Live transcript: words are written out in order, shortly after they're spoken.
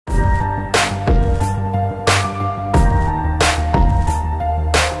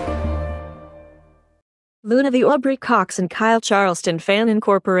Luna the Aubrey Cox and Kyle Charleston Fan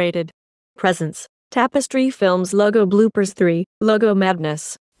Incorporated. Presents. Tapestry Films Logo Bloopers 3, Logo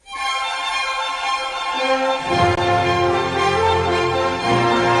Madness.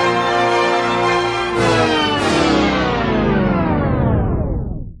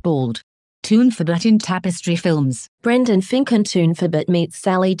 Bald. Toonfabet in Tapestry Films. Brendan Fink and Toonfabet meets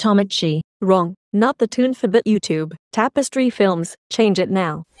Sally Tomichi. Wrong, not the Toonfabet YouTube. Tapestry Films, change it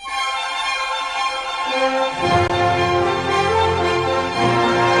now.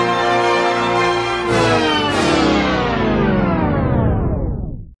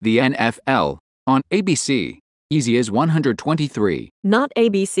 The NFL. On ABC. Easy as 123. Not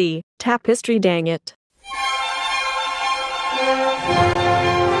ABC, Tapestry, dang it.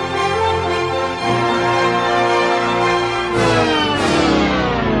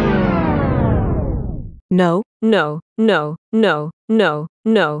 No, no, no, no, no,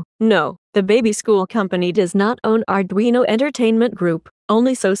 no, no. The baby school company does not own Arduino Entertainment Group,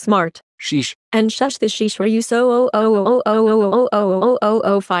 only So Smart. Sheesh. And shush the sheesh, were you so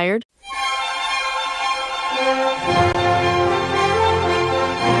fired?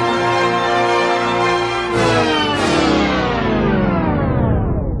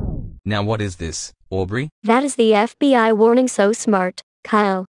 Now what is this, Aubrey? That is the FBI warning. So smart,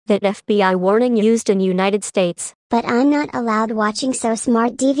 Kyle. That FBI warning used in United States. But I'm not allowed watching So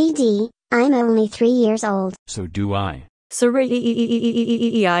Smart DVD, I'm only 3 years old. So do I.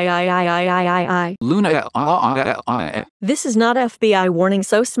 Luna. This is not FBI warning.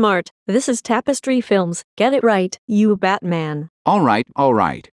 So Smart. This is Tapestry Films. Get it right, you Batman. Alright.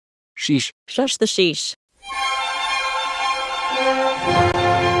 Sheesh. Shush the sheesh.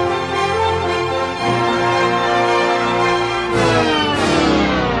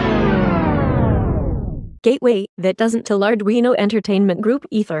 Gateway, that doesn't tell Arduino Entertainment Group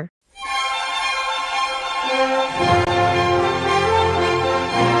either.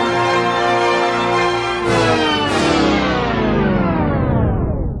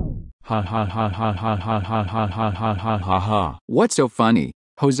 Ha ha ha ha ha ha ha ha ha ha ha ha ha. What's so funny,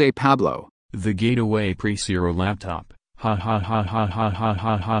 Jose Pablo? The Gateway Pre-Zero laptop. Ha ha ha ha ha ha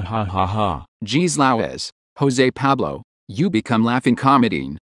ha ha ha ha ha. Geez Lauez, Jose Pablo, you become laughing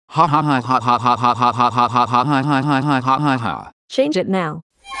comedy. Ha ha ha ha ha ha ha ha ha ha ha ha ha ha ha ha ha ha. Change it now.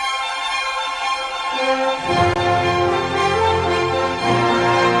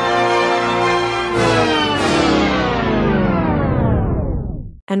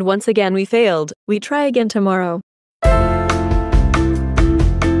 And once again we failed. We try again tomorrow.